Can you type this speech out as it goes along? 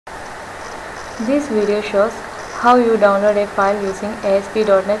This video shows how you download a file using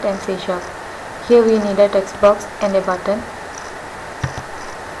ASP.NET and C#. Here we need a text box and a button.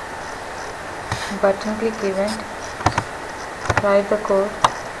 Button click event. Write the code.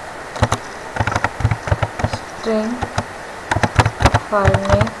 String file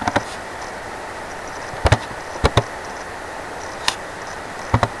name.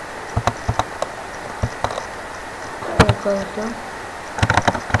 Equal to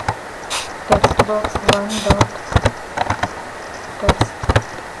textbox1 dot text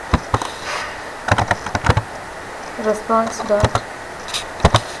response dot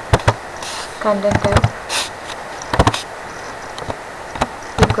content type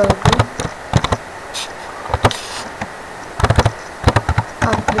equal to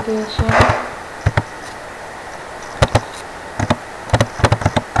application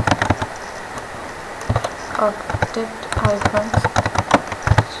object hyphen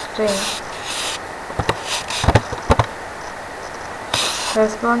string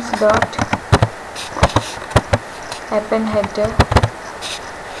response dot append header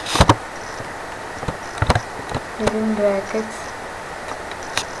within brackets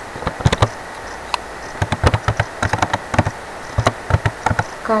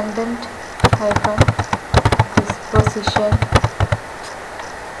content hyphen disposition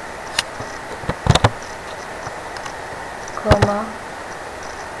comma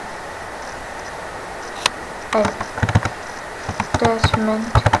attachment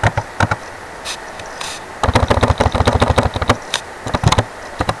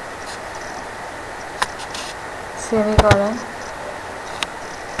semicolon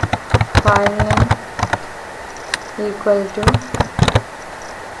file name equal to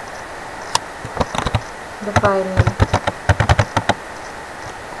the file name.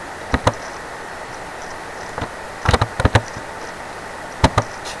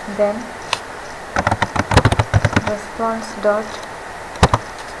 Then response dot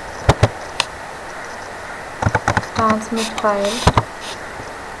transmit file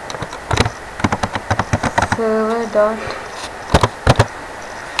server dot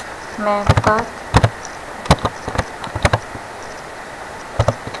map path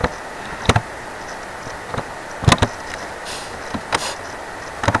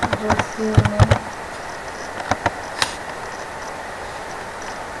resume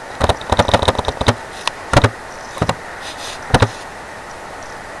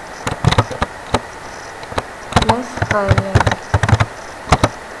plus file name.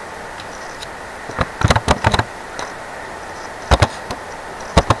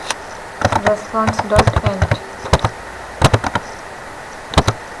 Response dot end.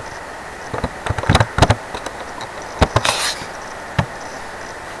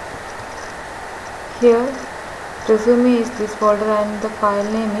 Here resume is this folder and the file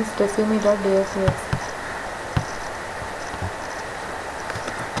name is resume.docx.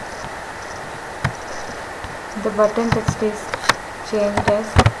 The button text is changed as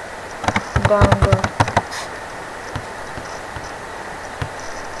download.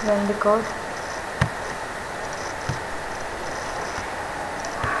 Run the code.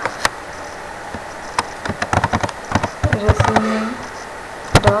 Resume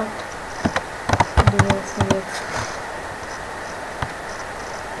dot docx.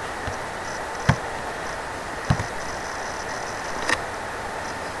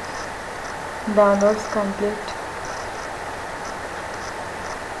 Downloads complete.